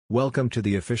Welcome to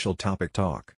the official Topic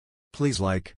Talk. Please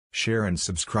like, share, and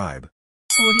subscribe.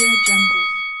 Audio Jungle.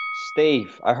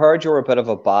 Steve, I heard you were a bit of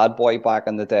a bad boy back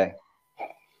in the day,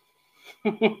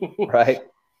 right?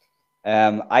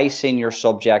 I seen your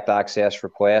subject access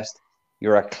request.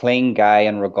 You're a clean guy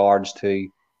in regards to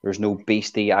there's no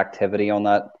beastie activity on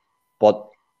that, but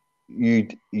you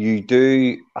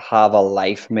do have a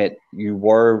life, mate. You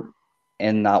were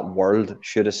in that world,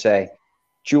 should I say?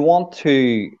 Do you want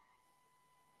to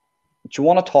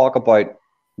talk about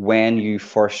when you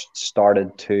first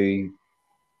started to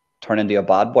turn into a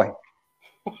bad boy?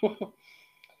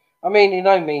 I mean, in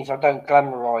no means I don't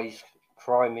glamorise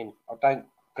crime in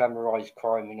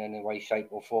any way, shape,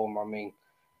 or form. I mean,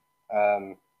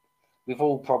 we've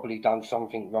all probably done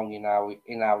something wrong in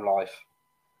our life,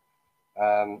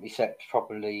 except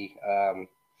probably,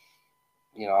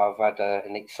 I've had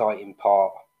an exciting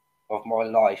part of my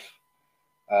life,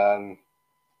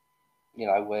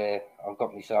 where I've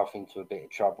got myself into a bit of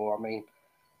trouble. I mean,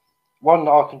 one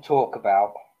that I can talk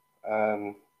about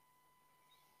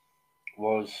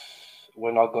was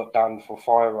when I got done for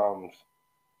firearms.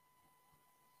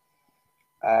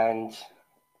 And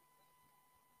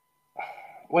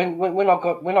when I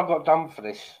got done for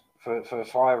this for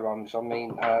firearms, I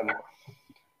mean, I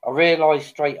realised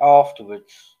straight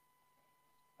afterwards,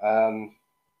 when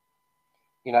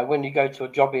you go to a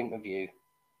job interview,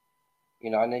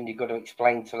 and then you've got to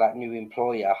explain to that new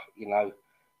employer,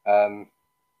 about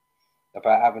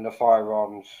having a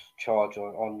firearms charge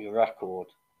on your record.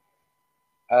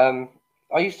 I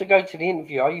used to go to the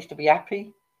interview. I used to be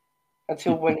happy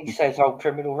until when he says, "Oh,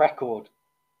 criminal record."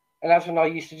 And that's when I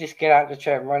used to just get out of the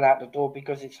chair and run out the door,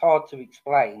 because it's hard to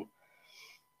explain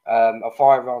a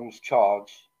firearms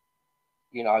charge,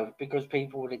 because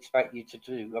people would expect you to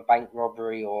do a bank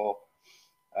robbery or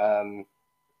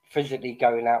physically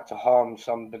going out to harm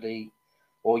somebody,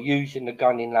 or using the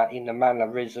gun in the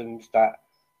mannerisms that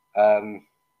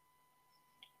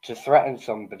to threaten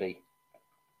somebody.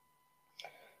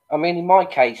 I mean, in my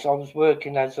case, I was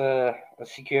working as a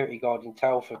security guard in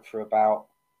Telford for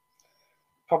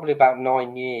probably about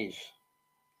 9 years,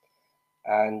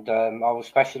 and I was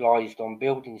specialised on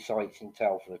building sites in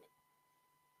Telford.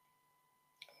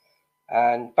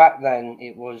 And back then,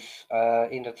 it was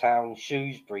in the town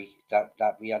Shrewsbury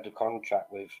that we had a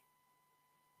contract with,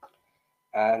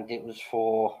 and it was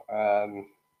for a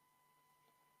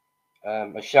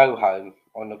show home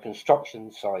on a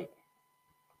construction site.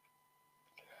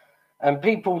 And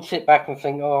people would sit back and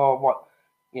think, "Oh, what?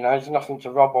 There's nothing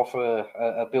to rob off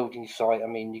a building site. I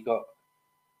mean, you got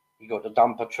the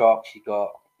dumper trucks, you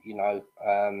got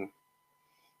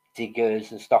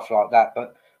diggers and stuff like that."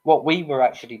 But what we were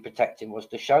actually protecting was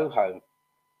the show home.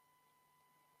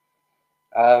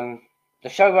 The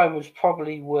show home was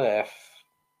probably worth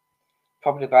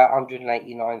about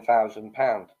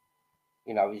 £189,000.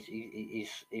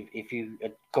 If you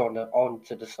had gone on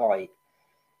to the site.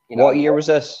 What year was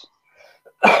this?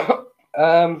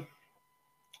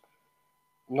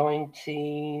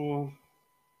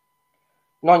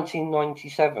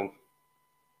 1997.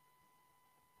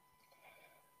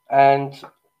 And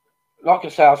like I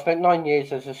say, I spent 9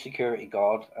 years as a security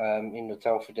guard in the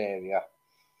Telford area,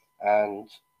 and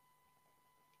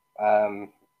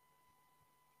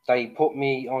they put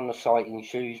me on the site in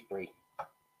Shrewsbury.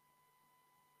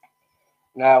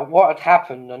 Now, what had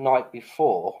happened the night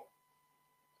before,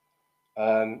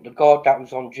 the guard that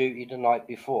was on duty the night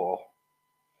before,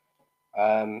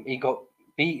 he got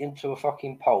beaten to a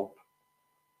fucking pulp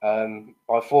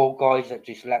by 4 guys that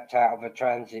just leapt out of a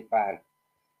transit van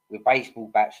with baseball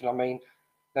bats. And I mean,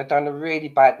 they'd done a really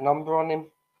bad number on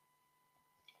him.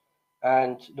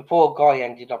 And the poor guy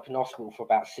ended up in hospital for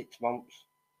about 6 months.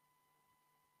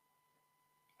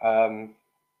 And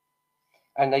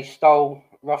they stole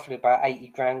roughly about 80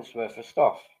 grand's worth of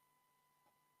stuff.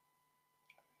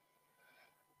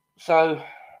 So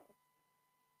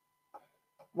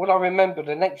what I remember,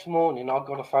 the next morning I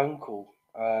got a phone call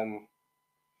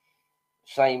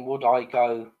saying, would I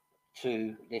go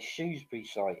to this Shrewsbury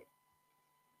site?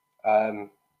 And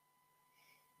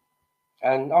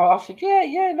I said,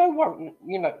 yeah, no worries,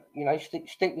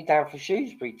 stick me down for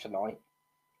Shrewsbury tonight.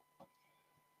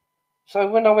 So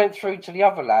when I went through to the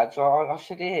other lads, I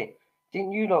said, here,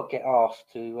 didn't you not get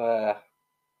asked to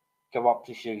go up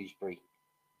to Shrewsbury?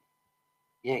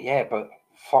 Yeah, but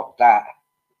fuck that.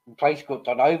 The place got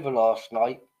done over last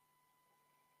night.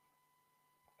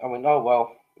 I went, oh,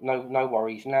 well, no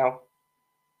worries now.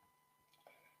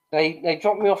 They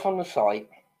dropped me off on the site.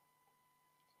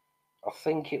 I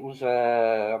think it was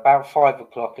about 5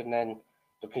 o'clock, and then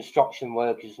the construction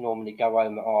workers normally go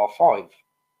home at 5:30.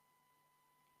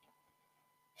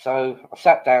 So I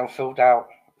sat down, filled out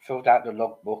the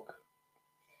logbook,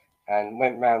 and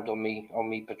went round on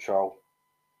me patrol.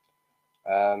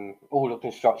 All the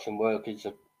construction workers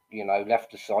had,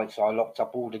 left the site, so I locked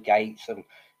up all the gates and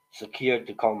secured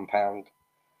the compound.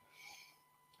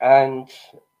 And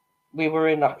we were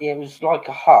it was like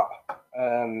a hut,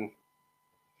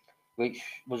 which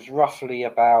was roughly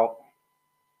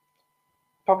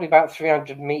probably about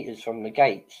 300 meters from the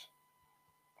gates.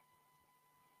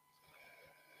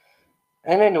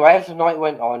 And anyway, as the night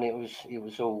went on, it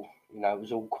was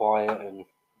all quiet, and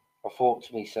I thought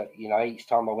to myself, each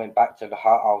time I went back to the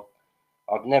hut,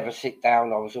 I'd never sit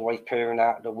down. I was always peering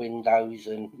out the windows,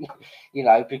 and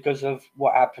because of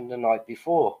what happened the night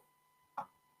before.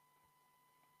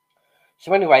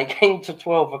 So anyway, it came to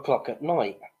 12 o'clock at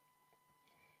night,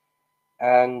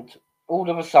 and all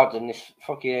of a sudden, this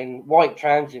fucking white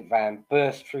transit van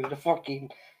burst through the fucking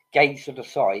gates of the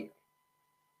site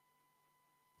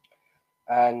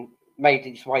and made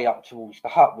its way up towards the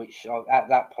hut, which at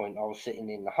that point I was sitting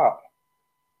in the hut.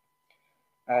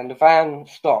 And the van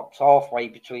stopped halfway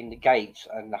between the gates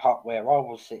and the hut where I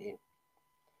was sitting.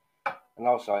 And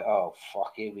I was like, oh,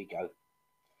 fuck, here we go.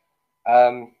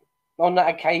 On that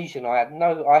occasion, I had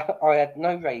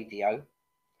no radio.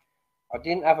 I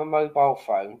didn't have a mobile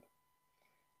phone.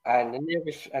 And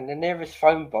the nearest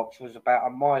phone box was about a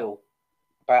mile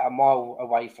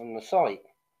away from the site.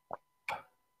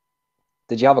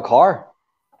 Did you have a car?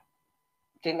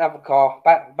 Didn't have a car.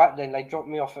 Back then, they dropped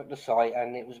me off at the site,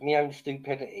 and it was my own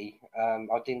stupidity.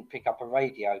 I didn't pick up a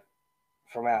radio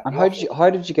from out. And how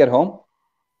did you get home?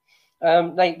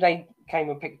 They came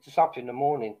and picked us up in the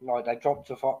morning. Like, they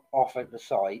dropped us off at the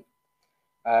site,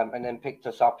 and then picked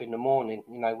us up in the morning.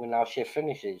 When our shift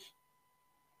finishes.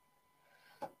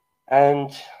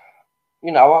 And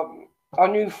I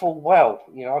knew full well,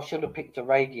 I should have picked a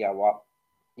radio up,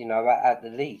 at the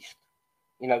least.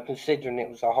 Considering it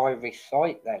was a high-risk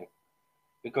site then,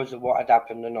 because of what had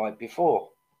happened the night before.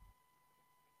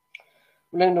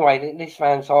 Well, anyway, this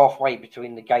van's halfway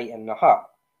between the gate and the hut.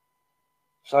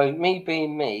 So, me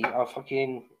being me, I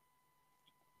fucking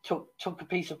took a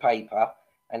piece of paper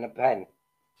and a pen.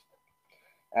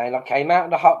 And I came out of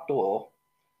the hut door,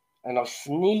 and I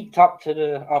sneaked up to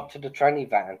the tranny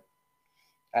van,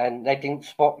 and they didn't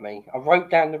spot me. I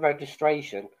wrote down the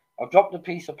registration. I dropped a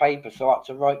piece of paper, so I had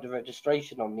to write the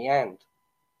registration on my hand.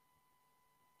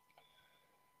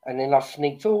 And then I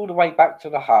sneaked all the way back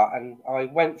to the hut, and I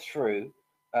went through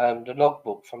the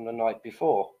logbook from the night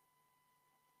before.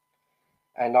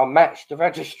 And I matched the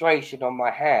registration on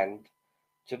my hand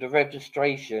to the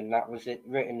registration that was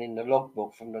written in the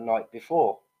logbook from the night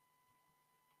before.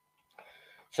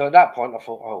 So at that point, I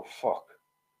thought, oh, fuck.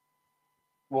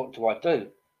 What do I do?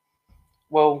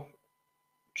 Well,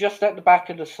 just at the back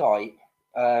of the site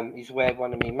is where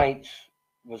one of my mates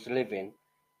was living,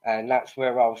 and that's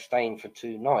where I was staying for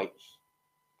 2 nights.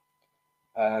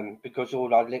 Because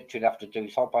all I literally have to do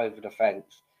is hop over the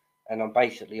fence, and I'm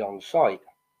basically on site.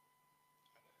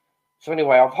 So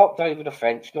anyway, I've hopped over the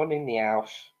fence, gone in the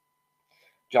house,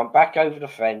 jumped back over the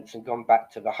fence, and gone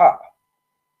back to the hut.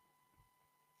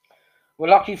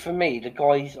 Well, lucky for me, the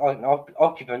guys,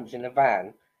 occupants in the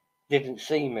van, didn't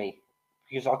see me,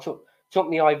 because I took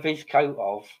my high-vis coat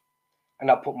off, and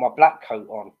I put my black coat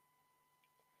on.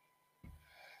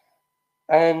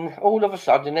 And all of a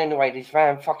sudden, anyway, this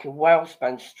van fucking well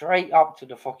spun straight up to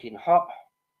the fucking hut.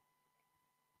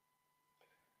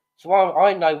 So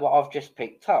I know what I've just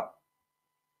picked up.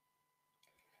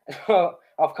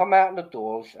 I've come out the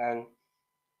doors, and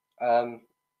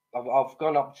I've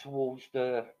gone up towards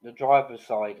the driver's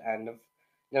side, and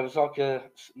there was like the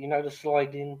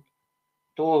sliding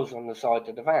doors on the side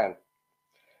of the van.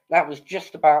 That was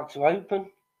just about to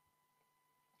open.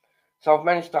 So I've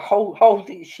managed to hold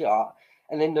it shut,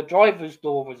 and then the driver's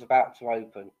door was about to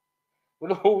open.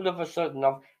 Well, all of a sudden,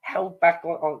 I've held back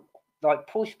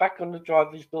pushed back on the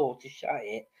driver's door to shut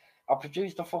it. I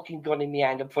produced a fucking gun in my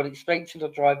hand and put it straight to the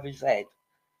driver's head.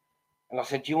 And I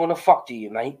said, do you want to fuck, do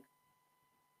you, mate?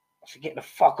 I said, get the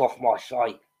fuck off my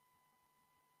site.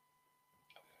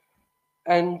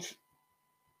 And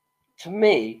to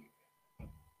me,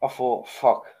 I thought,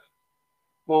 fuck.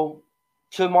 Well,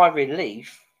 to my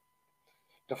relief,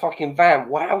 the fucking van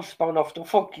spun off the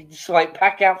fucking site,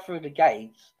 back out through the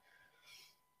gates.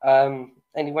 And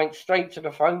he went straight to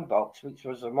the phone box, which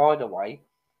was a mile away.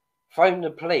 Phoned the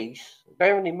police.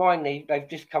 Bearing in mind they've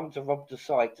just come to rob the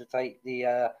site to take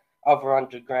the other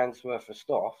 100 grand's worth of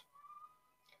stuff.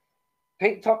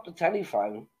 Picked up the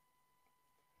telephone,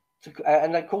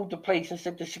 and they called the police and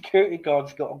said the security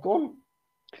guard's got a gun.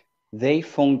 They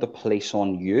phoned the police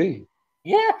on you?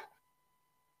 Yeah.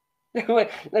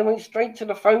 They went straight to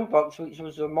the phone box, which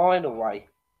was a mile away,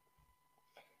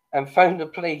 and phoned the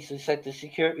police and said the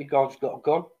security guard's got a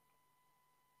gun.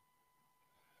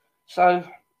 So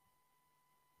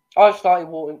I started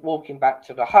walking back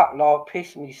to the hut, and I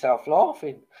pissed myself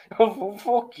laughing. I thought,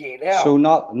 fucking So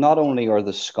hell. not only are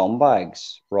the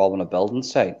scumbags robbing a building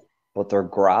site, but they're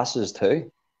grasses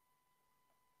too.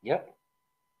 Yep.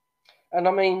 And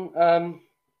I mean,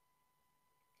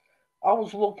 I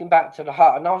was walking back to the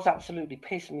hut, and I was absolutely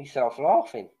pissing myself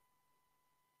laughing.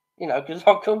 You know, because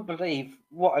I couldn't believe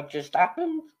what had just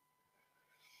happened.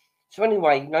 So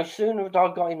anyway, no sooner had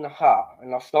I got in the hut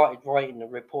and I started writing the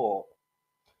report,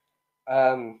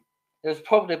 there was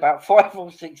probably about 5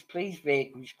 or 6 police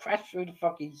vehicles crashed through the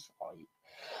fucking site.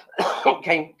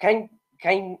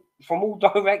 came from all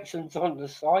directions on the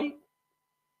site.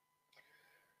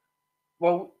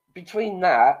 Well, between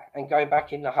that and going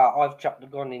back in the hut, I've chucked the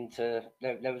gun into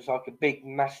there was like a big,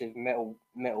 massive metal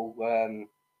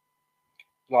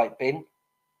like bin.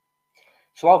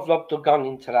 So I've lobbed the gun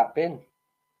into that bin,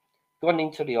 gone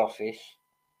into the office,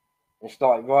 and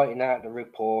started writing out the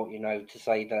report. You know, to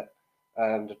say that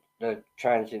the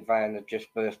transit van had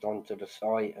just burst onto the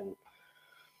site, and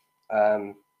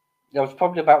there was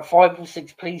probably about 5 or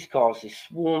 6 police cars that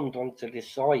swarmed onto this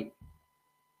site.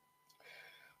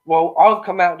 Well, I've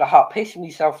come out of the hut, pissing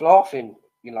myself laughing,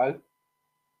 you know.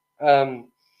 And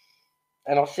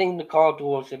I've seen the car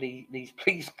doors of these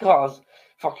police cars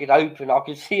fucking open. I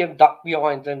could see them duck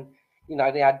behind, and you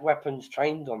know they had weapons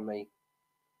trained on me.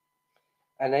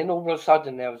 And then all of a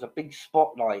sudden there was a big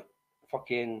spotlight,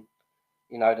 fucking,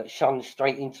 you know, that shone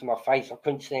straight into my face. I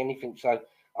couldn't see anything, so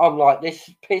I'm like,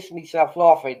 this pissed myself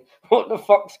laughing. What the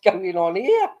fuck's going on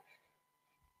here?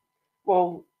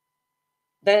 Well,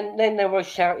 then they were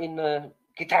shouting,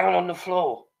 "Get down on the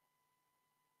floor!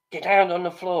 Get down on the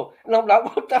floor!" And I'm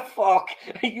like, what the fuck?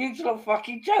 Are you not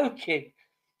fucking joking?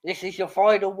 This is your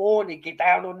final warning. Get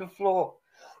down on the floor.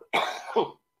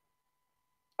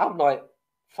 I'm like,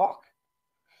 fuck.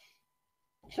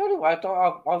 So anyway,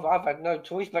 I've had no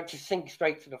choice but to sink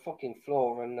straight to the fucking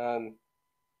floor, and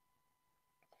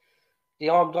the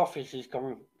armed officers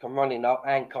come running up,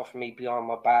 handcuffed me behind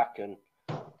my back, and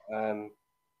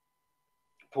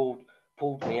pulled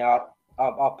me up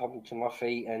onto my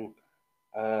feet, and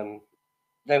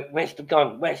where's the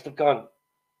gun? Where's the gun?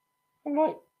 I'm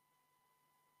like,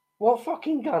 what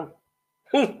fucking gun?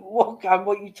 What gun?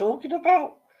 What are you talking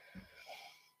about?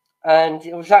 And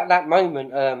it was at that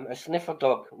moment a sniffer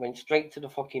dog went straight to the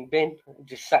fucking bin and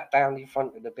just sat down in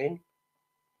front of the bin.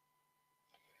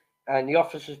 And the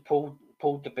officers pulled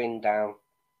the bin down.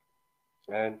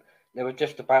 And they were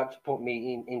just about to put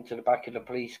me into the back of the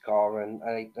police car, and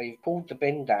they pulled the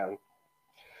bin down.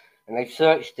 And they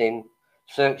searched in,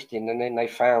 and then they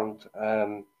found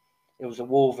it was a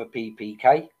Wolver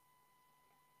PPK.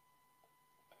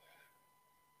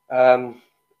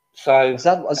 So Is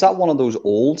that one of those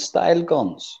old style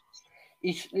guns?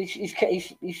 It's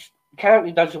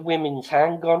counted as a women's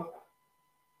handgun.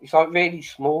 It's like really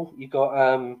small. You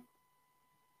got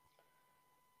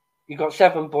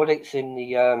 7 bullets in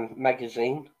the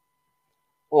magazine,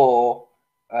 or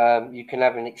you can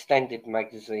have an extended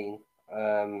magazine,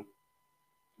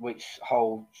 which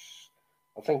holds,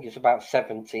 I think it's about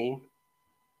 17.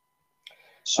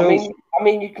 So I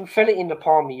mean, you can fill it in the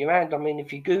palm of your hand. I mean,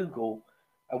 if you Google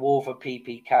a Wolver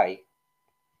PPK,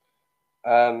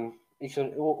 it's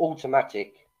an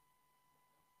automatic.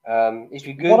 If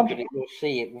you Google it, you'll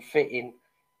see it will fit in.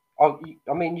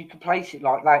 I mean, you can place it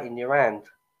like that in your hand.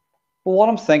 Well, what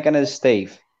I'm thinking is,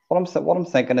 Steve, what I'm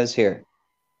thinking is here.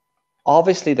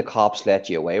 Obviously, the cops let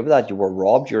you away with that. You were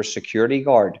robbed. You're a security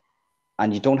guard,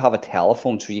 and you don't have a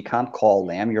telephone, so you can't call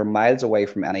them. You're miles away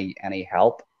from any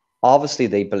help. Obviously,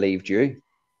 they believed you.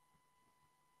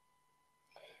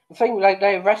 The thing, like,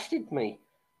 they arrested me,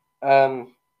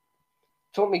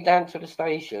 took me down to the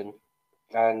station,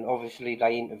 and obviously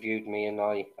they interviewed me, and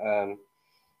I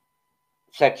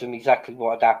said to them exactly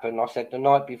what had happened. I said the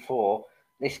night before,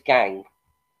 this gang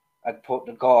had put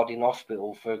the guard in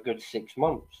hospital for a good 6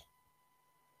 months.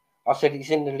 I said it's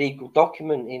in the legal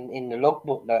document in the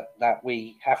logbook that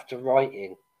we have to write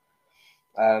in.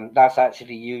 That's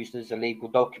actually used as a legal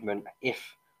document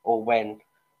if or when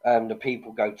the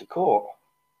people go to court.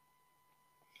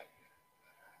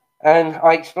 And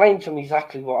I explained to them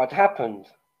exactly what had happened.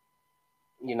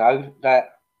 You know,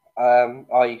 that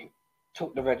I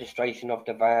took the registration of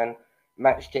the van,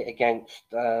 matched it against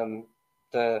the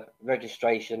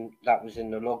registration that was in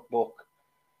the logbook.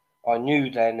 I knew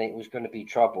then it was going to be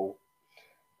trouble.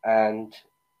 And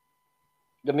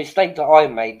the mistake that I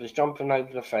made was jumping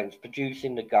over the fence,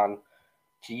 producing the gun,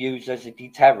 to use as a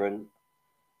deterrent.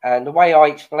 And the way I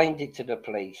explained it to the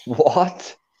police,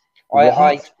 What?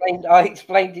 I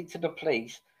explained it to the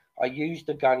police. I used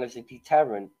the gun as a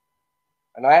deterrent,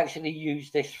 and I actually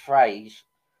used this phrase,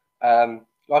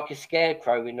 like a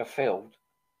scarecrow in a field,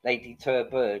 they deter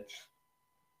birds.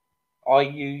 I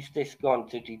used this gun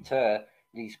to deter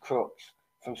these crooks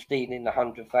from stealing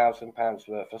 £100,000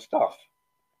 worth of stuff.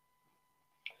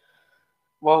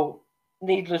 Well,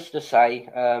 needless to say,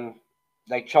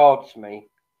 they charged me,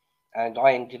 and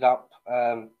I ended up.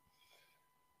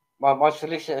 My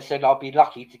solicitor said I'll be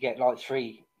lucky to get like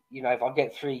 3. You know, if I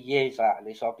get 3 years out of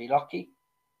this, I'll be lucky.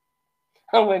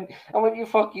 I went, you're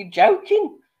fucking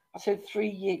joking. I said 3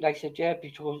 years. They said, yeah,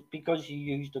 because you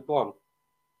used a gun.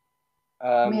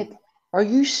 Mate, are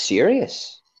you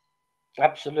serious?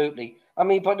 Absolutely. I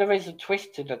mean, but there is a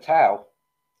twist to the tale.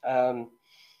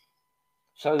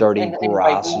 So Dirty anyway,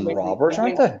 grass and robbers,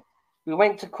 aren't they? We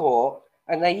went to court,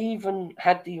 and they even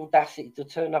had the audacity to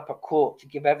turn up at court to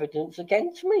give evidence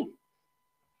against me.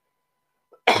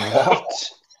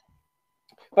 What?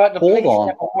 But the police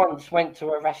never once went to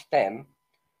arrest them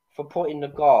for putting the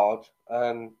guard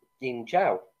in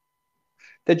jail.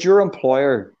 Did your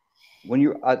employer, when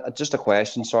you, just a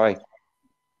question, sorry,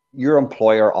 your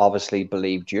employer obviously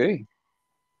believed you?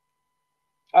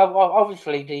 Well,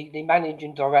 obviously, the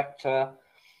managing director,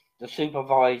 the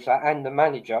supervisor, and the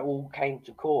manager all came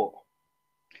to court.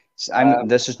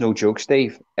 This is no joke,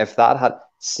 Steve. If that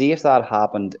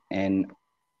happened in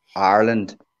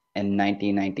Ireland in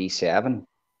 1997,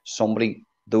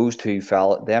 those two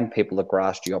them people that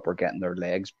grassed you up are getting their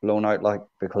legs blown out, like,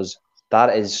 because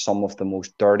that is some of the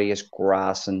most dirtiest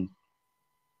grassing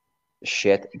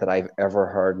shit that I've ever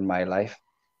heard in my life.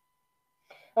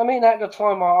 I mean, at the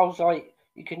time, I was like,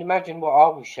 you can imagine what I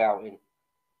was shouting.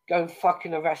 Go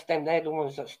fucking arrest them. They're the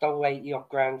ones that stole 80 odd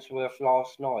grand's worth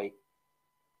last night.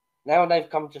 Now they've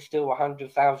come to steal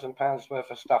 £100,000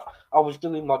 worth of stuff. I was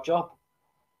doing my job.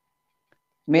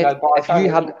 Mate, but if you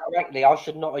had correctly, I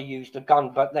should not have used a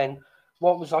gun. But then,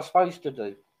 what was I supposed to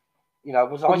do? You know,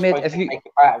 was I supposed to take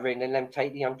a battering and then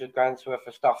take the 100 grand's worth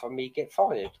of stuff and me get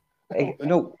fired?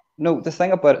 No. The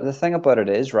thing about it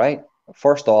is, right.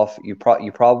 First off, you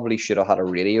probably should have had a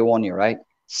radio on you, right?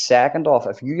 Second off,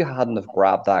 if you hadn't have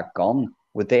grabbed that gun,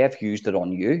 would they have used it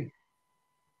on you?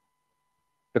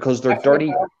 Because they're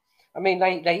dirty. I mean,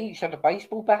 they each had a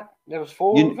baseball bat. There was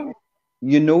 4 of them.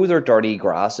 You know they're dirty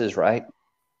grasses, right?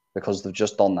 Because they've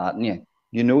just done that in you.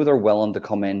 You know they're willing to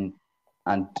come in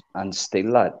and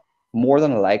steal that. More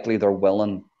than likely, they're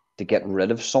willing to get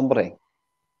rid of somebody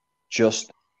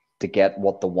just to get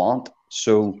what they want.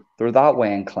 So they're that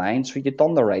way inclined. So you've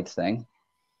done the right thing.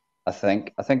 I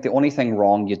think the only thing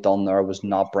wrong you've done there was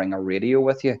not bring a radio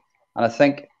with you. And I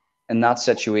think in that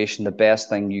situation, the best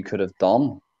thing you could have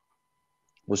done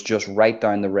was just write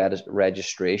down the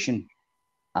registration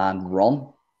and run.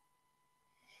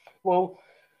 Well,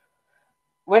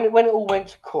 when it all went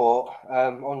to court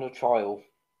on the trial,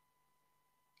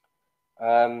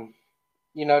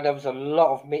 you know, there was a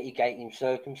lot of mitigating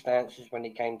circumstances when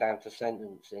it came down to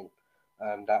sentencing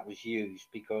that was used,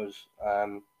 because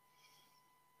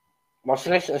my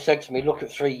solicitor said to me, look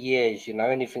at 3 years, you know,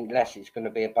 anything less, it's going to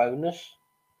be a bonus.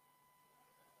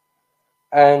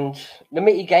 And the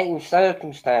mitigating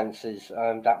circumstances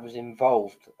that was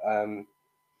involved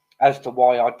as to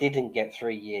why I didn't get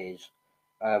 3 years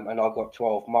and I got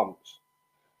 12 months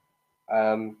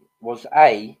was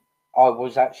I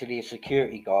was actually a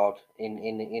security guard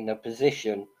in a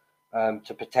position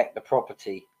to protect the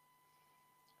property.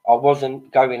 I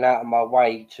wasn't going out of my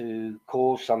way to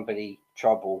cause somebody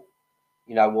trouble,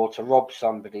 you know, or to rob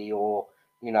somebody, or,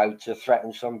 you know, to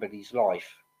threaten somebody's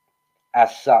life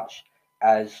as such,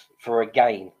 as for a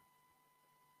gain.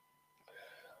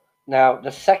 Now,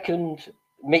 the second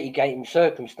mitigating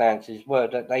circumstances were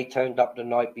that they turned up the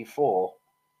night before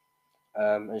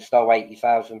and stole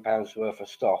 £80,000 worth of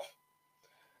stuff.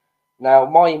 Now,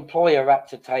 my employer had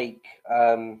to take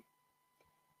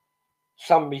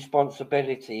some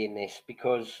responsibility in this,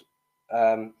 because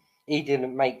he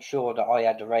didn't make sure that I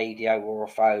had a radio or a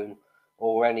phone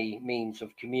or any means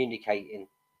of communicating.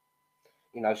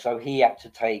 You know, so he had to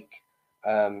take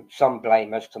some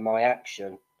blame as to my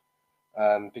action,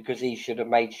 because he should have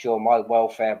made sure my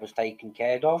welfare was taken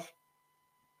care of.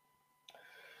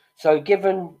 So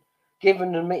given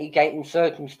the mitigating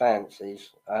circumstances,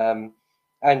 and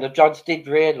the judge did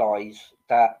realise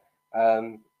that,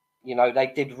 you know, they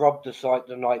did rob the site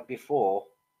the night before,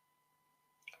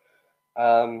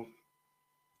 in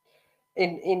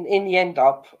the end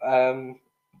up,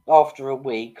 after a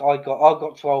week, I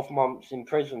got 12 months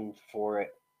imprisoned for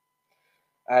it.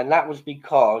 and that was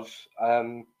because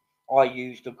I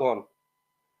used a gun.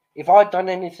 If I'd done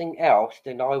anything else,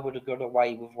 then I would have got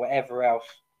away with whatever else.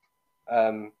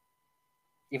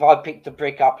 If I picked a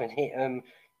brick up and hit them,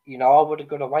 I would have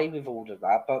got away with all of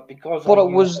that. But because I But it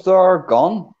used, was their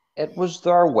gun. It was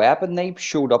their weapon. They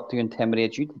showed up to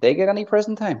intimidate you. Did they get any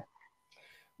prison time?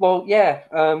 well, yeah.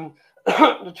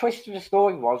 The twist of the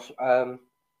story was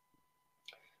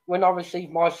when I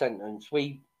received my sentence,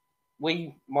 my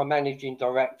managing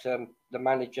director, the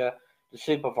manager, the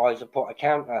supervisor, put a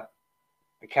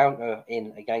counter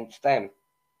in against them.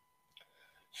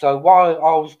 So while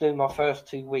I was doing my first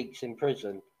 2 weeks in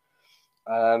prison,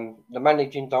 the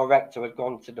managing director had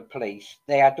gone to the police.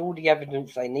 They had all the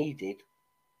evidence they needed,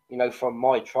 from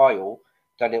my trial,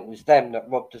 that it was them that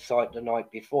robbed the site the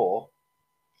night before.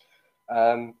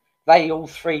 They all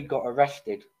three got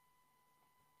arrested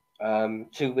 2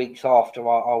 weeks after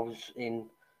I was in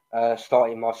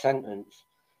starting my sentence.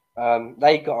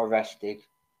 They got arrested.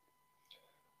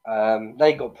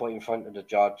 They got put in front of the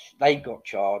judge. They got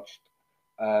charged.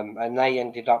 And they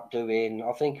ended up doing,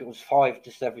 I think it was 5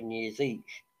 to 7 years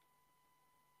each.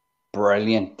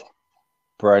 Brilliant.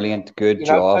 Brilliant. Good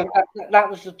So job. that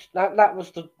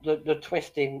was the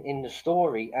twist in the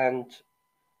story. And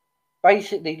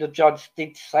basically the judge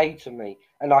did say to me,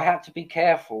 and I had to be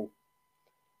careful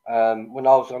when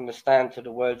I was on the stand to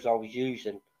the words I was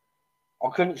using. I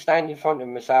couldn't stand in front of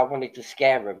him and say I wanted to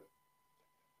scare him.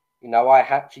 I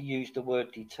had to use the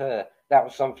word deter. That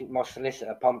was something my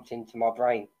solicitor pumped into my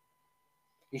brain.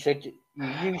 He said, you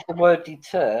use the word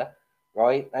deter,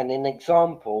 right? And an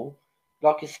example,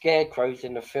 like a scarecrow's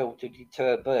in the field to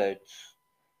deter birds,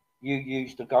 you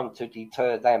use the gun to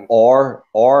deter them. Or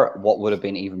what would have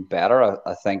been even better,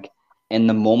 I think, in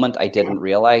the moment I didn't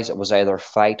realize it was either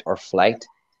fight or flight.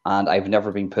 And I've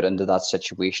never been put into that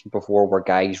situation before where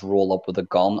guys roll up with a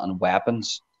gun and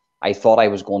weapons. I thought I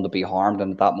was going to be harmed,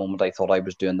 and at that moment I thought I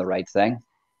was doing the right thing.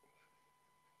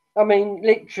 I mean,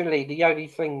 literally, the only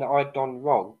thing that I'd done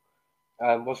wrong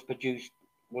was produce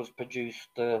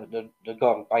the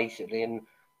gun, basically. And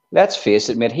Let's face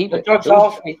it, mate. the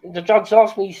judge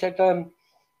asked me, he said,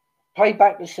 play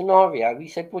back the scenario. He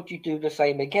said, would you do the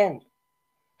same again?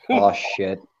 Oh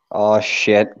shit! Oh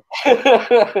shit!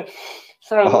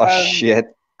 So Oh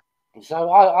shit! so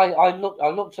I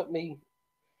looked at me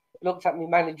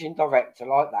managing director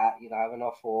like that, and I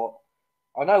thought,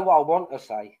 I know what I want to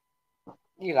say,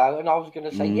 and I was going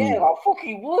to say, yeah, I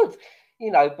fucking would,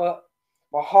 but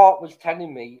my heart was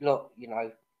telling me, look,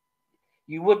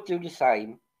 you would do the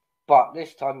same, but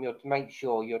this time you'd make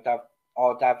sure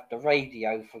I'd have the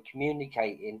radio for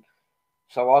communicating,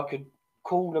 so I could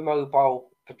call the mobile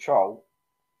patrol,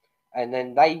 and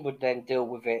then they would then deal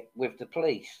with it with the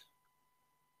police.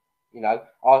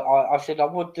 I said I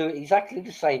would do exactly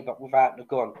the same, but without the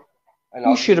gun. And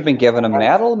You I'd should have use been given a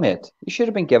medal, mate. You should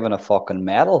have been given a fucking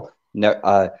medal.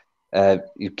 No,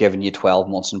 you've given you 12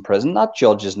 months in prison. That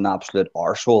judge is an absolute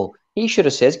arsehole. He should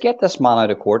have said, get this man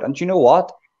out of court. And do you know what?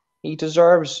 He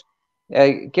deserves,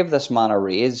 give this man a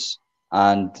raise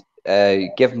and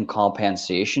give him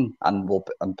compensation, and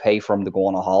and pay for him to go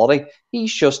on a holiday.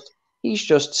 He's just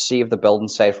saved the building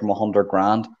site from 100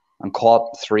 grand and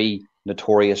caught 3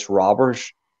 notorious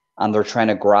robbers, and they're trying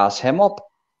to grass him up.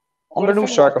 Well, Under the no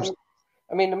thing was, circumstances.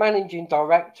 I mean, the managing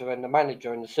director and the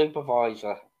manager and the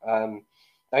supervisor,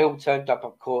 they all turned up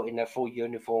at court in their full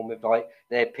uniform with like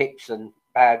their pips and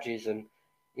badges, and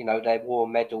they wore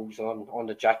medals on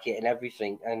the jacket and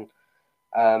everything. And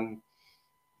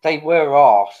they were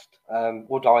asked,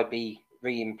 would I be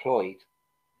re-employed?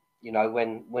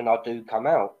 When I do come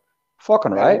out.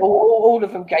 Fucking And right. all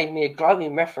of them gave me a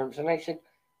glowing reference, and they said,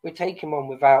 we're taking him on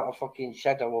without a fucking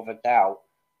shadow of a doubt.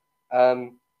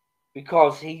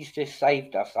 Because he's just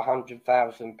saved us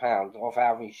 £100,000 off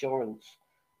our insurance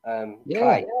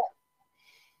claim.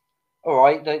 All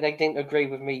right, they didn't agree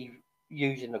with me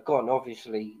using a gun.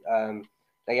 Obviously,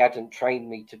 they hadn't trained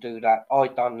me to do that.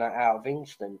 I'd done that out of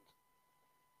instinct.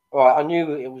 All right, I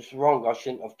knew it was wrong. I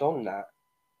shouldn't have done that.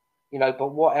 But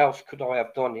what else could I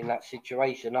have done in that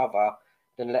situation other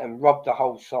than let them rob the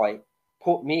whole site,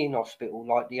 put me in hospital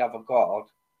like the other guard?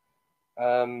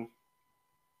 So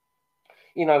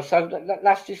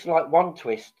that's just like one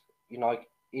twist,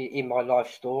 in my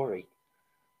life story.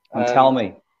 And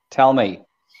tell me,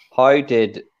 how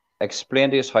did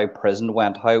explain to us how prison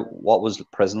went? What was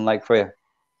prison like for you?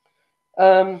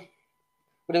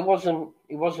 But it wasn't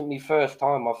my first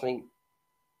time. I think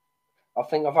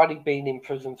I've only been in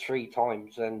prison 3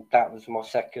 times, and that was my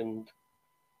second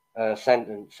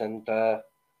sentence. And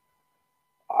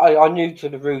I knew to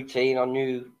the routine. I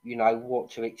knew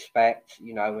what to expect.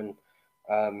 And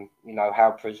you know,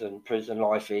 how prison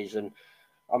life is. And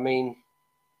I mean,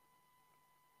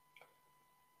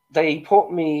 they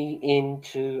put me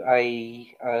into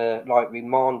a like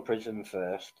remand prison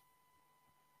first,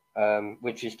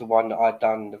 which is the one that I'd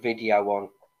done the video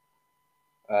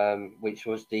on, which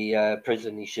was the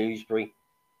prison in Shrewsbury,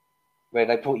 where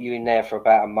they put you in there for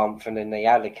about a month and then they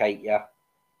allocate you,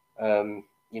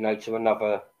 you know, to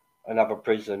another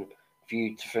prison for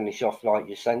you to finish off like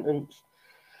your sentence.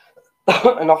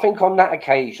 And I think on that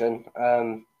occasion,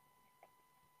 I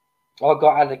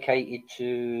got allocated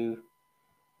to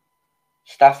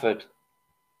Stafford,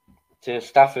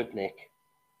 Nick.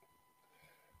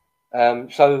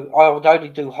 So I would only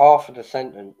do half of the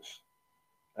sentence.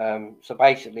 So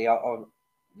basically, I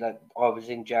was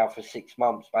in jail for 6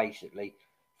 months, basically,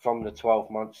 from the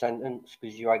 12-month sentence,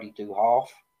 because you only do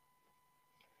half.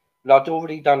 And I'd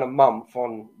already done a month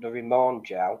on the remand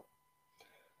jail,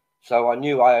 so I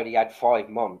knew I only had 5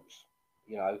 months,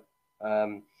 you know.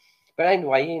 But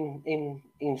anyway,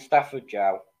 in Stafford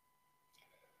jail,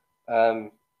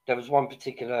 there was one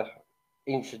particular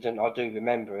incident I do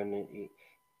remember, and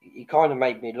it kind of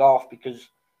made me laugh because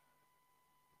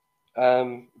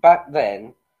back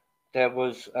then there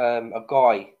was a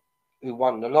guy who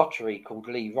won the lottery called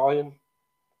Lee Ryan,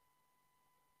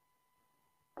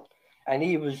 and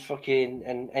he was fucking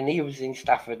and he was in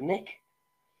Stafford, Nick.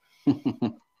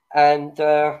 And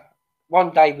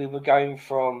one day we were going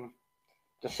from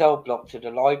the cell block to the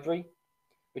library,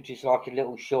 which is like a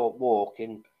little short walk,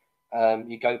 and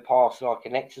you go past like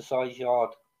an exercise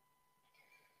yard.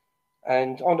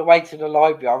 And on the way to the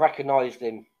library, I recognised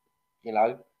him, you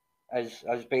know,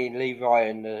 as being Lee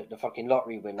Ryan, the fucking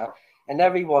lottery winner. And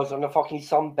there he was on a fucking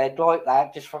sunbed like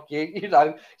that, just fucking, you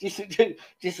know,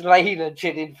 just laying and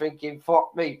chilling, thinking,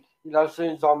 fuck me, you know, as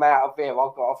soon as I'm out of here,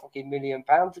 I've got a fucking £1 million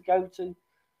to go to.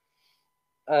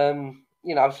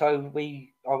 You know, so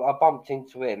I bumped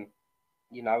into him,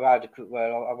 you know, I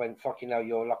went, fucking hell,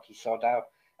 you're a lucky sod.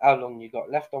 How long you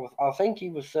got left? I think he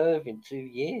was serving 2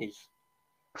 years.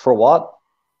 For what?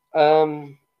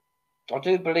 I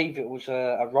do believe it was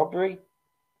a robbery.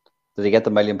 Did he get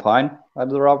the £1 million out of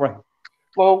the robbery?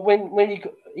 Well, when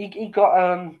he got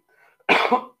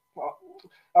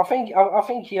I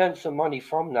think he earned some money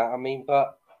from that. I mean,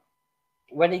 but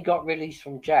when he got released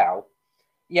from jail,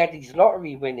 he had these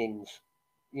lottery winnings,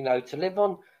 you know, to live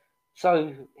on.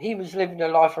 So he was living a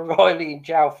life of Riley in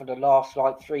jail for the last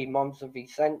like 3 months of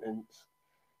his sentence,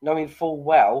 knowing full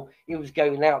well he was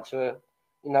going out to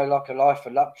you know, like a life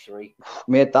of luxury.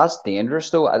 Mate, that's dangerous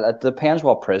though. It depends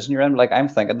what prison you're in. Like I'm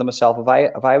thinking to myself,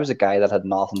 if I was a guy that had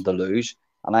nothing to lose,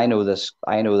 and I know this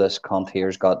cunt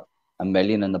here's got $1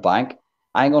 million in the bank,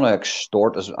 I'm gonna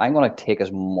take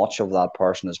as much of that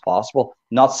person as possible.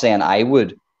 Not saying I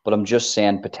would, but I'm just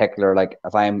saying particular, like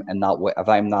if I'm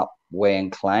that way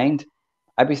inclined,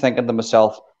 I'd be thinking to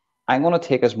myself, I'm gonna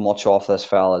take as much off this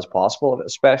fella as possible,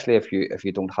 especially if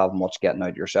you don't have much getting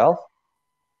out yourself.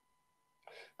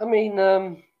 I mean,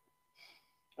 I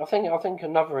think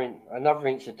another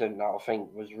incident that I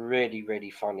think was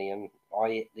really funny, and I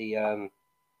hit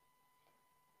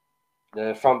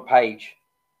the front page,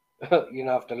 you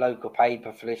know, of the local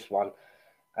paper for this one,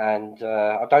 and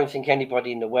I don't think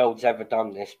anybody in the world's ever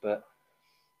done this, but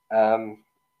I'm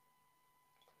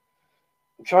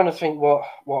trying to think what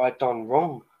I'd done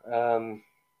wrong.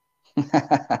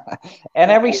 In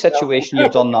every situation,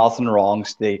 you've done nothing wrong,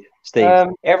 Steve.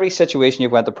 Every situation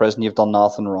you've went to prison, you've done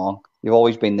nothing wrong. You've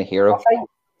always been the hero.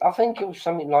 I think it was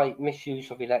something like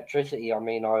misuse of electricity. I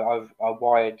mean, I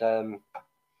wired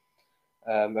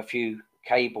a few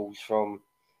cables from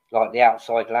like the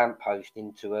outside lamppost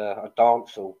into a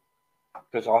dance hall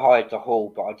because I hired the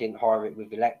hall, but I didn't hire it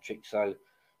with electric. So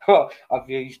I've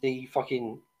used the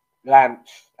fucking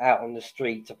lamps out on the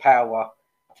street to power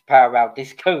out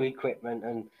disco equipment,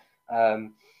 and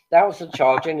that was the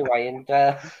charge anyway. And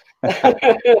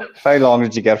how long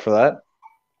did you get for that?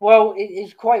 Well,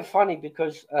 it's quite funny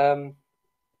because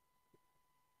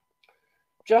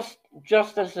just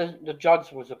as the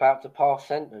judge was about to pass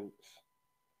sentence,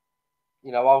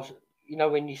 you know,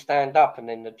 when you stand up and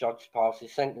then the judge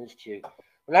passes sentence to you.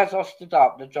 Well, as I stood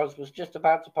up, the judge was just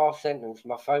about to pass sentence.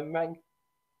 My phone rang.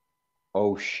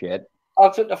 Oh shit! I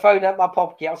took the phone out of my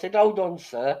pocket. I said, "Hold on,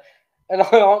 sir," and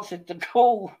I answered the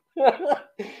call,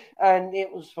 and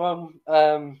it was from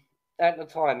at the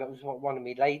time it was one of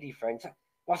my lady friends.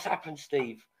 What's happened,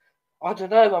 Steve? I don't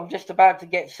know. I'm just about to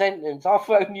get sentenced. I'll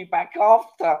phone you back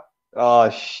after. Oh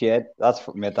shit! That's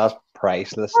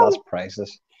priceless. That's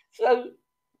priceless. So,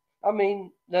 I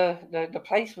mean, the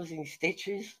place was in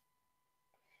stitches.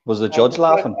 Was the judge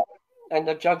laughing? And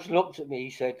the judge looked at me. He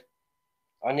said,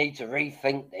 I need to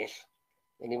rethink this.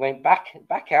 And he went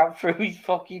back out through his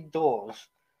fucking doors.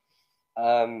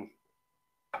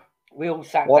 We all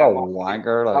sat What a down.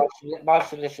 wanker! Like, My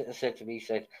solicitor said to me,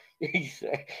 he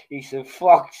said,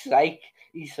 fuck's sake.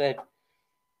 He said,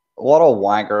 what a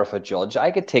wanker of a judge.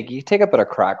 You take a bit of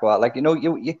crack with that. Like,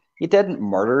 you didn't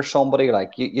murder somebody.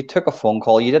 Like, you took a phone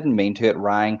call. You didn't mean to. It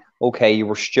rang. Okay, you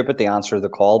were stupid to answer the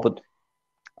call. But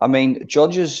I mean,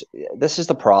 judges. This is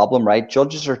the problem, right?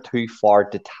 Judges are too far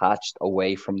detached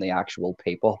away from the actual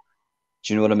people.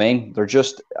 Do you know what I mean? They're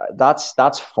just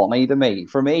that's funny to me.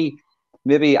 For me,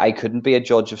 maybe I couldn't be a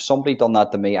judge. If somebody done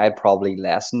that to me, I'd probably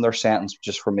lessen their sentence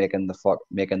just for making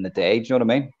the day. Do you know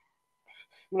what I mean?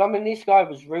 well, I mean, this guy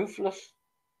was ruthless.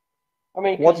 I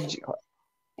mean, What because did you?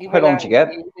 he How went long out, did you get?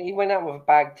 he went out with a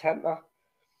bad temper,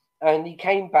 and he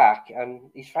came back,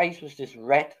 and his face was just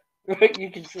red.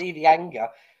 You could see the anger.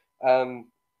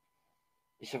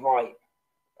 He said, right.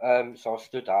 So I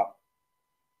stood up.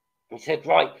 He said,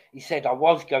 right. He said, I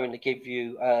was going to give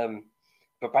you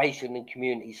probation and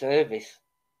community service.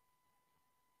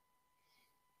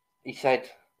 He said,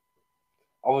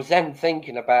 I was then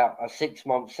thinking about a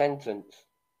 6-month sentence.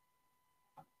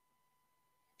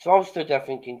 So I stood there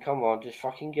thinking, come on, just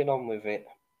fucking get on with it,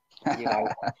 you know.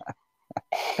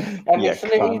 And Yeah,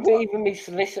 can't. even my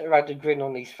solicitor had a grin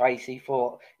on his face. He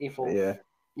thought, Yeah.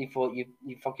 you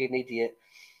fucking idiot.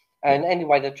 And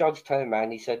anyway, the judge turned around.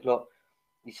 He said, look,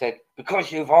 he said,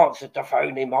 because you've answered the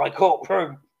phone in my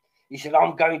courtroom, he said,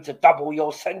 I'm going to double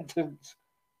your sentence.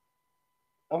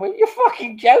 I went, you're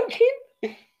fucking joking?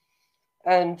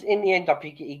 And in the end,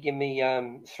 he gave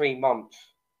me 3 months,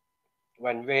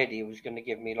 when really he was going to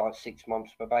give me like 6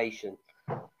 months probation.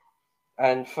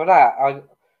 And for that,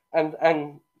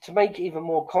 and to make it even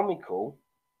more comical,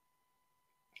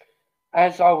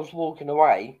 as I was walking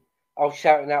away, I was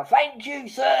shouting out, "Thank you,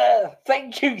 sir!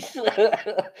 Thank you, sir!"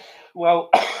 Well,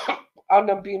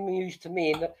 unbeknownst to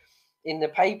me, in the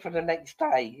paper the next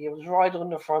day, it was right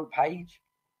on the front page.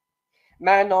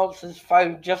 Man answers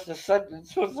phone just as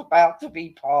sentence was about to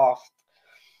be passed,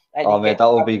 and Oh man,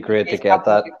 that would be great to get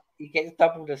that. he gets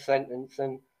double the sentence.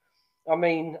 And I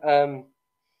mean,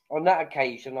 on that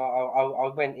occasion,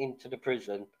 I went into the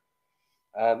prison,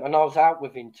 and I was out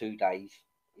within 2 days.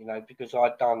 You know, because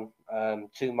I'd done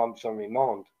 2 months on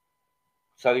remand.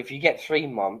 So if you get 3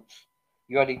 months,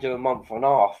 you only do a month and a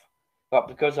half. But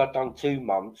because I'd done 2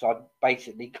 months, I'd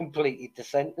basically completed the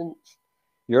sentence.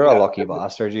 You're You a know, lucky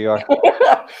bastard, you are.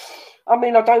 I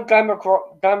mean, I don't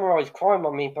glamorize crime.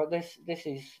 I mean, but this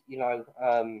is, you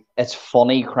know, It's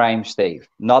funny crime, Steve.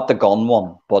 Not the gun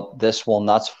one, but this one,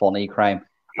 that's funny crime.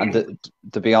 And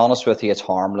to be honest with you, it's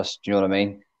harmless. Do you know what I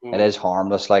mean? It is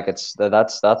harmless. Like that's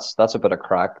a bit of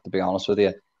crack, to be honest with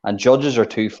you. And judges are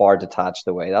too far detached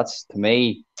away. That's to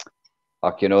me,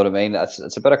 like, you know what I mean?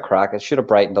 It's a bit of crack. It should have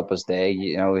brightened up his day.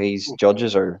 You know, he's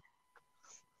judges are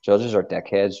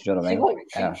dickheads. Do you know what I mean?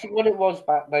 Yeah. see what it was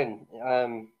back then.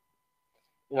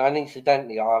 You know, and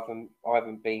incidentally, I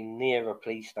haven't been near a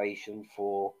police station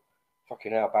for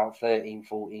fucking hell, about 13,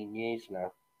 14 years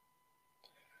now.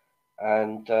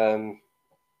 And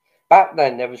back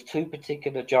then, there was 2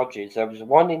 particular judges. There was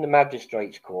one in the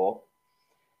magistrates' court,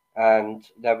 and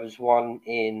there was one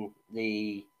in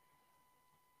the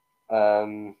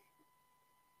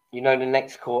you know, the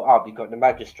next court up. You've got the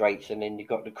magistrates, and then you've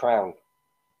got the Crown.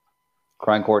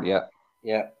 Crown Court, yeah.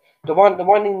 Yeah. The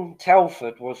one in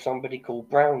Telford was somebody called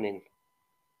Browning,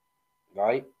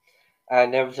 right?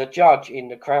 And there was a judge in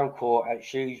the Crown Court at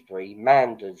Shrewsbury,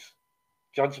 Manders,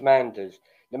 Judge Manders,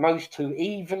 the most 2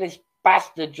 evilest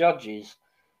bastard judges,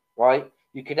 right,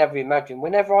 you could ever imagine.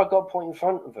 Whenever I got put in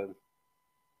front of them,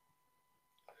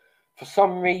 for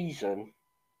some reason,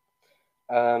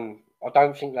 I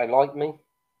don't think they liked me,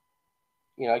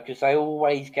 you know, because they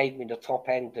always gave me the top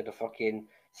end of the fucking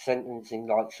sentencing,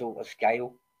 like, sort of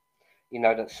scale, you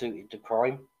know, that suited the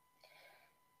crime.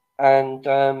 And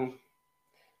a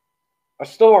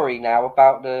story now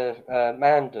about the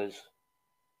Manders,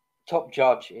 top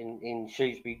judge in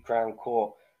Shrewsbury Crown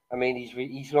Court. I mean,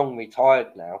 he's long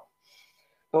retired now.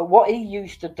 But what he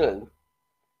used to do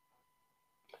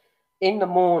in the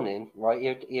morning,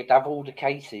 right, he'd have all the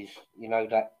cases, you know,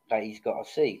 that he's got to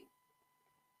see.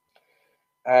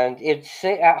 And he'd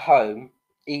sit at home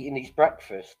eating his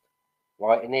breakfast,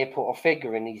 right, and he'd put a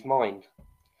figure in his mind.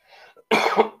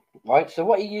 Right, so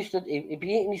what he used to do, he'd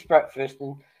be eating his breakfast,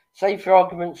 and say for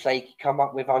argument's sake, he'd come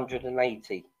up with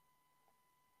 180.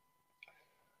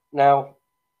 Now,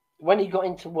 when he got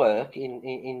into work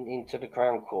into the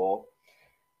Crown Court,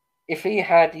 if he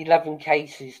had 11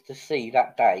 cases to see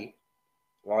that day,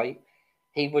 right,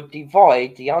 he would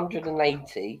divide the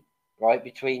 180, right,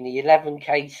 between the 11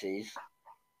 cases,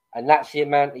 and that's the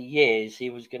amount of years he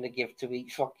was going to give to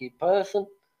each fucking person.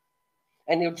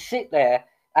 And he would sit there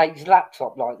at his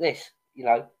laptop like this,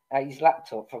 at his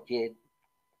laptop fucking.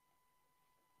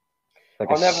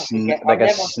 Like I'll never forget. like a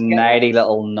snidey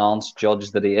little nonce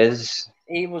judge that he is.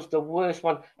 He was the worst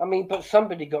one. I mean, but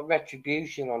somebody got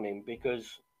retribution on him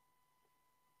because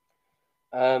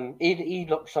he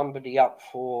looked somebody up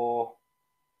for.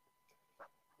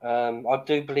 I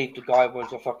do believe the guy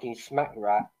was a fucking smack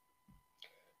rat,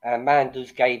 and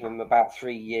Manders gave him about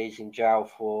 3 years in jail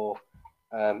for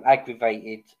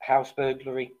aggravated house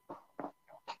burglary.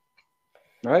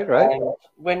 Right. And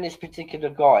when this particular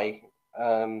guy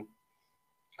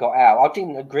got out, I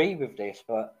didn't agree with this,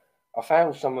 but I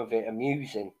found some of it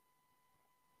amusing.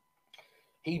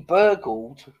 He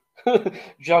burgled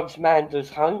Judge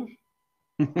Manders' home.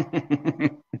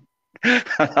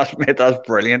 That's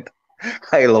brilliant.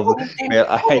 I love it. Mate,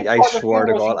 I swear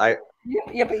to God,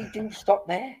 Yeah, but he didn't stop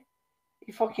there.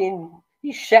 He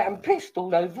shot and pissed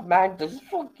all over Manders'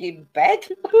 fucking bed.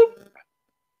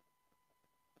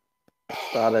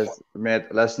 that is,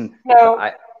 mate. Listen,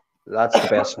 Now, that's the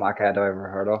best smackhead I've ever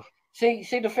heard of. see,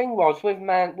 the thing was with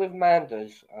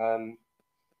Manders,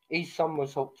 his son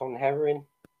was hooked on heroin.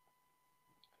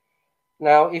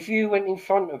 Now, if you went in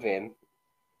front of him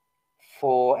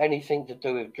for anything to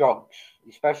do with drugs,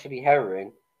 especially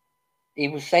heroin, he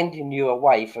was sending you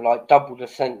away for like double the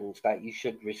sentence that you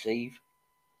should receive.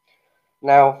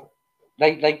 Now,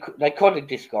 they collared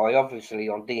this guy obviously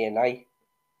on DNA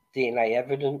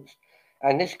evidence,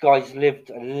 and this guy's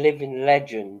lived a living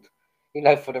legend,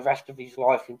 for the rest of his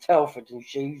life in Telford and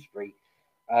Shrewsbury.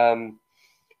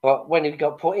 But when he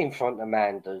got put in front of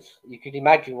Manders, you could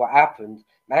imagine what happened.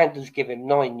 Manders gave him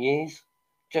 9 years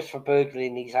just for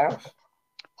burgling his house.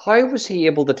 How was he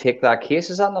able to take that case?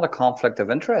 Is that not a conflict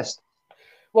of interest?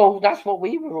 Well, that's what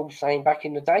we were all saying back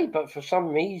in the day, but for some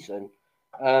reason,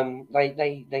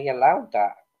 they allowed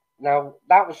that. Now,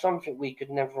 that was something we could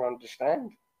never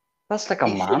understand. That's like a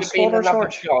He should have been manslaughter another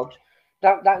charge. judge.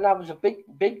 That was a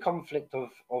big conflict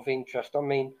of interest. I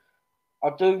mean, I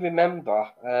do remember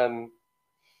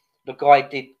the guy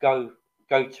did go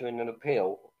to an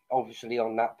appeal, obviously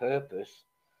on that purpose.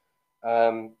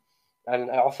 And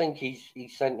I think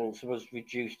his sentence was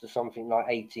reduced to something like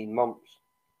 18 months.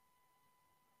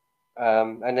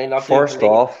 And then I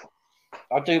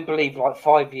do believe like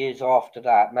 5 years after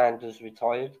that, Manders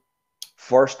retired.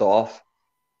 First off,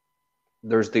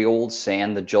 there's the old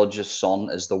saying, the judge's son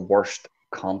is the worst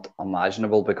cunt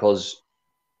imaginable, because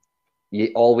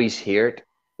you always hear it.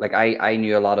 Like I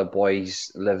knew a lot of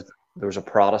boys lived, there was a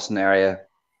Protestant area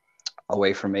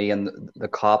away from me, and the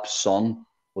cop's son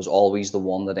was always the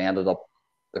one that ended up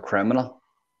the criminal.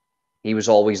 He was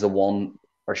always the one,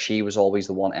 or she was always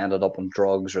the one ended up on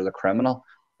drugs or the criminal,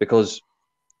 because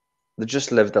they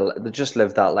just lived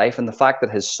that life. And the fact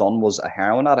that his son was a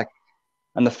heroin addict,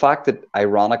 and the fact that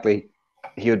ironically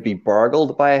he would be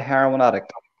burgled by a heroin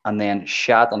addict and then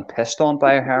shot and pissed on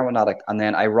by a heroin addict, and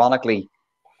then ironically,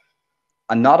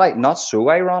 and not so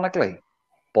ironically,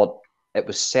 but it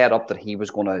was set up that he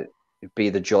was going to be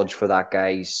the judge for that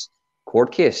guy's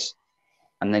court case,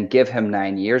 and then give him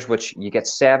 9 years, which you get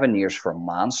 7 years for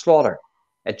manslaughter.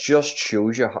 It just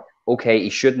shows you, okay, he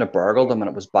shouldn't have burgled him and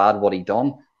it was bad what he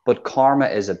done, but karma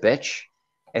is a bitch.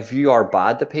 If you are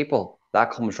bad to people,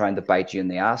 that comes around to bite you in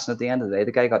the ass. And at the end of the day,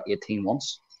 the guy got 18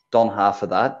 months, done half of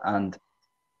that, and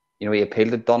he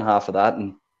appealed it, done half of that,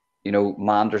 and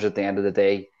Manders at the end of the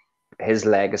day, his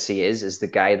legacy is the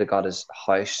guy that got his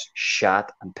house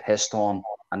shot and pissed on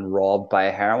and robbed by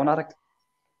a heroin addict.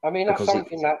 I mean, that's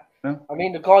something I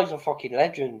mean, the guy's a fucking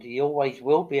legend. He always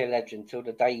will be a legend till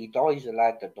the day he dies, the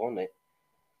lad that done it.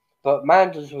 But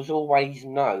Manders was always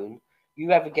known. You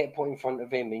ever get put in front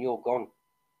of him and you're gone.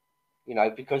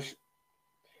 Because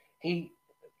he,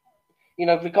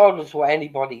 regardless of what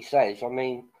anybody says, I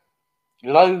mean,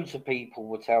 loads of people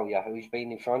will tell you who's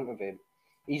been in front of him.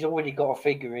 He's already got a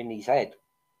figure in his head.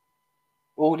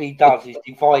 All he does is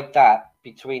divide that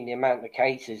between the amount of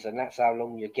cases, and that's how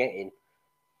long you're getting.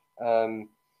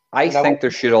 I think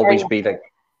there should always be like.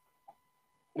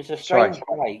 It's a strange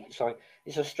way. So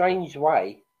it's a strange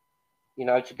way,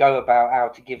 to go about how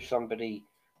to give somebody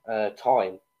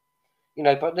time.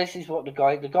 But this is what the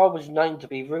guy was known to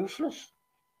be ruthless.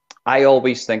 I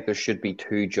always think there should be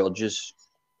 2 judges,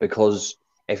 because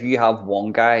if you have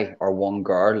one guy or one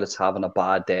girl that's having a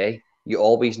bad day, you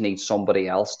always need somebody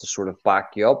else to sort of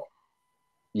back you up.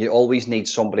 You always need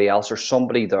somebody else or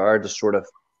somebody there to sort of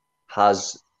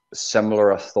has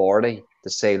similar authority to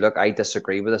say, look, I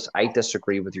disagree with this. I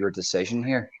disagree with your decision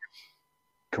here.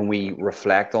 can we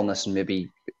reflect on this and maybe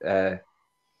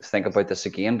think about this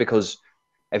again? Because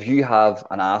if you have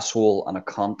an asshole and a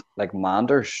cunt like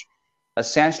Manders,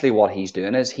 essentially what he's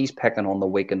doing is he's picking on the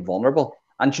weak and vulnerable.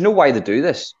 And do you know why they do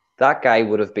this? That guy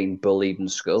would have been bullied in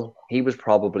school. He was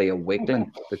probably a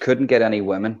weakling. They couldn't get any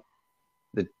women.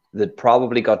 They'd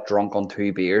probably got drunk on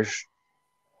 2 beers.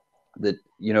 That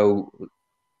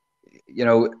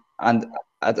and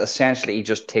essentially he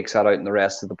just takes that out in the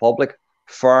rest of the public.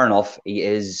 Fair enough, he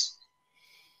is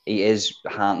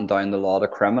handing down the law to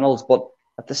criminals, but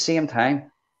at the same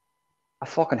time, a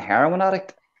fucking heroin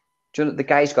addict. Do you know, the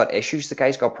guy's got issues. The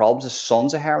guy's got problems. His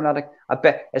son's a heroin addict. I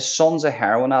bet his son's a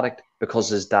heroin addict because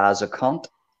his dad's a cunt.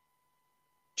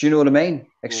 Do you know what I mean?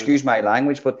 Excuse my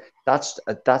language, but that's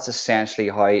essentially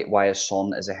why his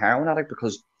son is a heroin addict,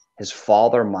 because his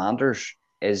father Manders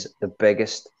is the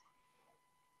biggest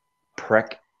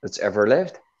prick that's ever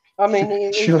lived. I mean,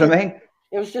 Do you know what I mean?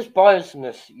 It was just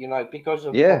biasness, because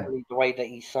of Yeah. probably the way that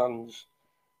his sons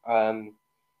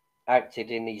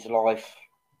acted in his life,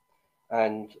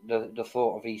 and the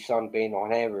thought of his son being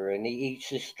on heroin. He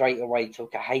just straight away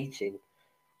took a hating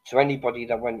to anybody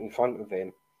that went in front of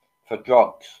him for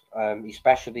drugs,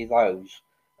 especially those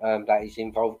that is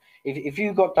involved. If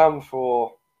you got done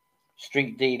for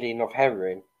street dealing of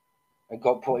heroin and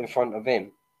got put in front of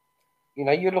him,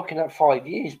 you're looking at 5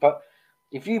 years. But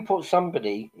if you put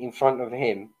somebody in front of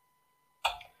him,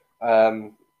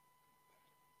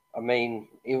 I mean,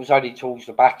 it was only towards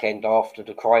the back end after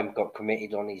the crime got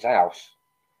committed on his house.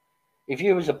 If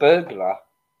you was a burglar,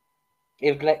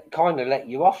 it would kind of let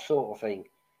you off, sort of thing.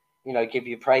 Give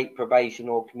you probation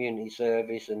or community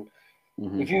service. And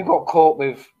if you got caught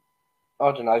with,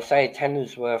 I don't know, say a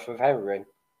tenner's worth of heroin,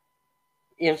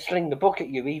 he'll sling the book at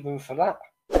you even for that.